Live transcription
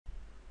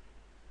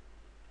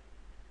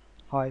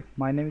Hi,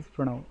 my name is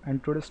Pranav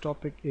and today's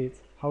topic is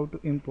how to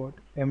import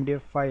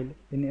MDF file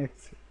in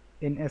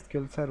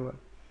SQL Server.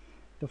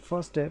 The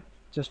first step,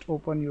 just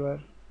open your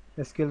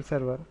SQL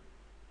Server.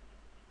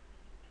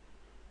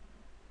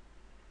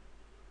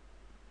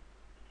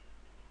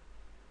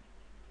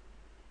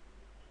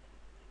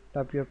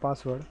 Type your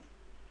password.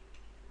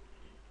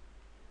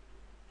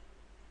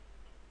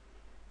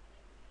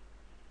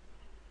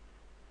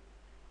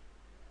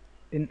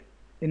 In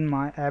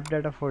my app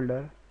data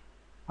folder,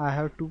 I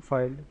have two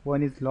files.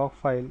 One is log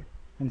file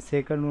and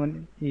second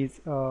one is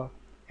a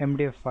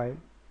MDF file.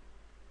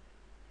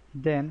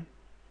 Then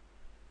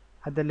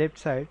at the left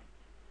side,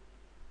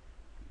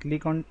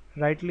 right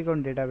click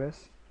on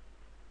database,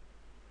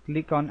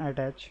 click on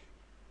attach,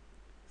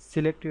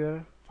 select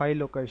your file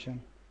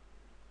location.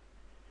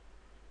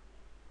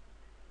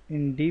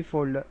 In D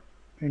folder,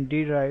 in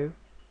D drive,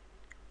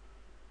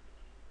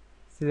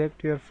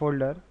 select your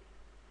folder,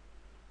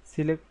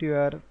 select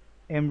your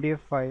MDF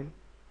file,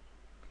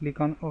 click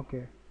on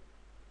OK.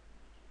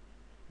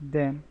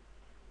 Then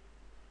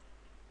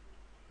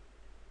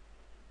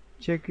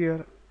check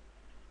your,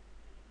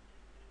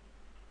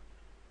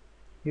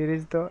 here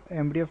is the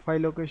MDF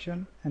file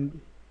location and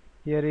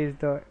here is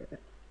the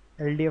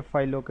LDF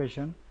file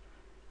location.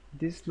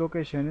 This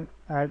location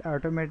add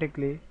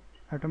automatically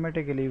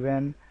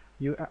when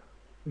you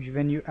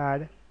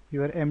add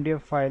your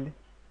MDF file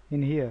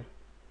in here.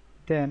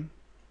 Then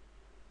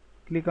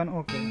click on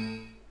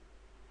OK.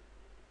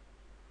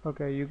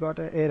 Okay, you got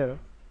an error.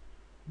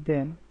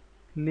 Then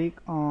click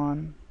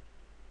on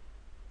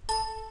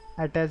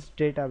attach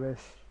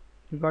database.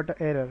 You got an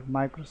error,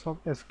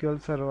 Microsoft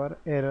SQL Server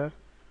error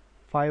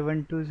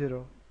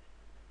 5120.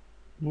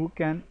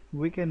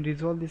 We can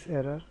resolve this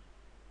error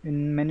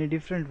in many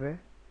different way.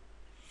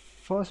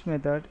 First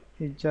method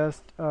is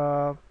just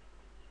close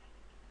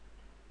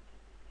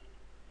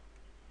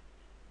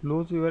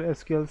your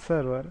SQL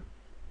Server,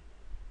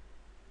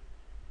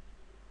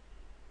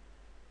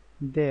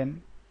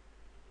 then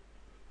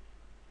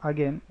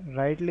again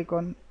right click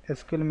on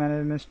SQL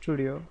Management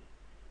Studio,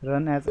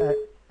 run as an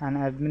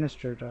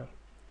administrator,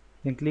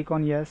 then click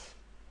on yes.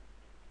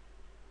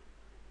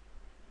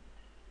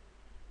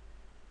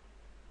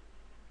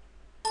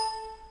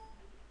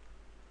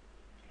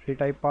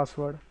 Retype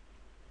password,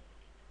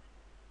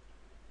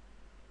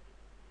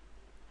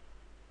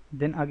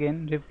 then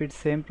again repeat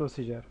same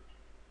procedure.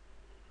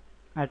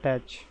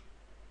 Attach,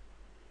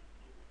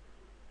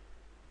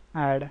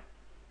 add,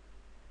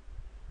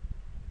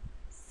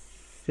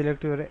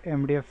 select your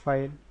MDF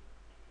file,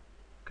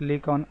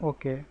 click on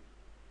OK,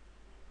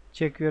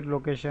 check your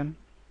location,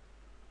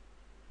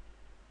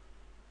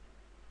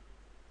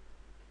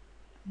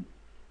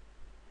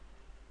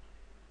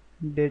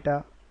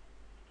 data,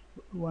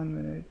 1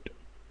 minute.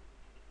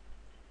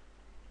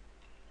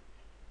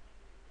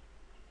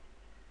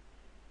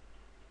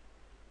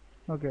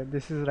 Okay,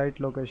 this is right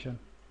location,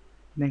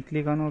 then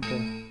click on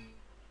OK.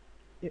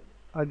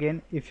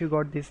 Again, if you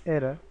got this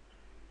error,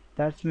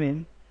 that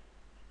means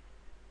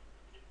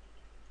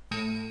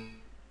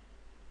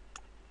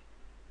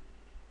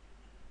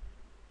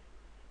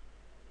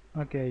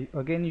okay,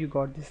 again you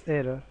got this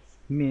error,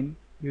 mean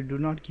you do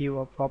not give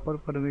a proper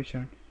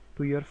permission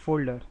to your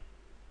folder.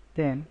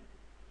 Then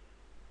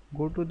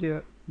go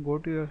to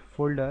your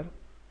folder.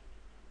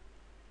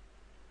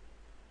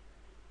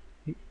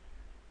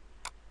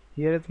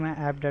 Here is my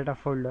app data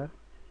folder.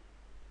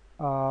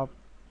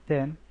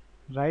 Then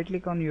right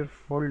click on your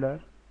folder,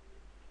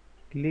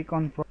 click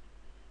on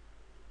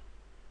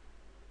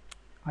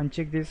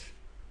uncheck this,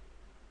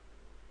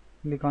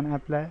 click on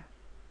apply.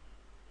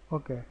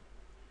 Okay,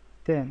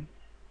 then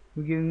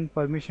we giving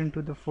permission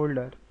to the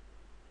folder.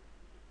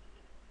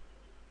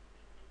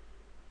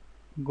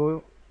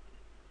 Go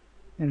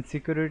in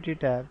security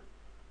tab,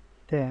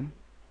 then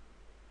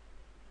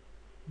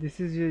this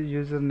is your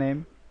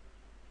username,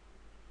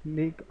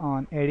 click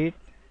on edit,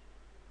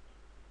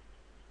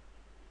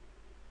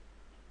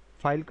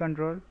 file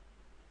control,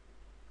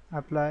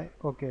 apply.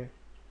 Okay,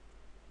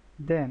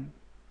 then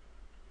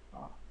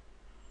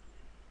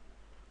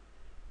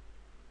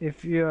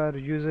if your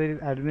user is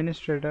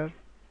administrator,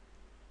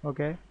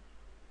 okay,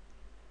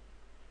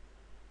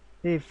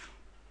 if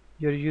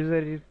your user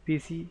is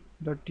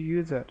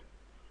pc.user,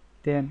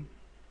 then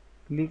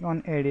click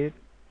on edit,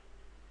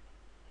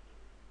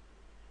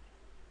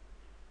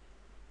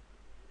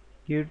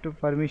 give to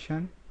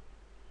permission,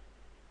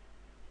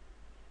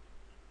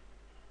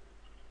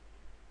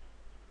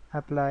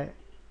 apply.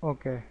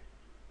 Okay,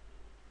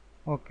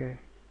 okay,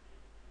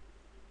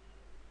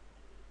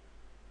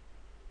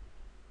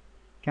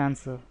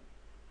 cancel.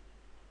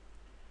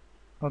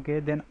 Okay,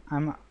 then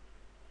I'm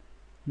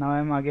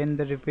again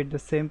repeat the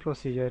same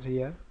procedure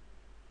here.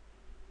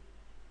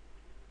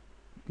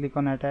 Click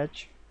on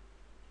attach,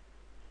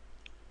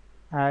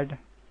 add,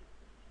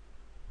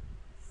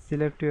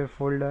 select your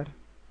folder,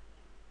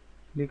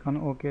 click on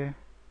OK,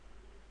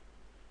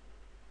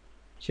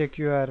 check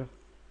your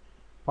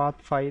path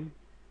file,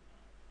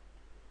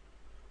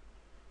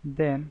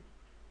 then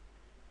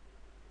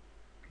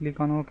click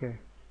on OK.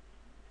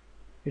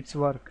 It's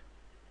work.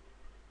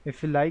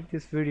 If you like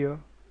this video,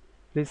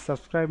 please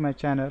subscribe my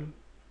channel.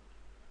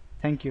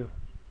 Thank you.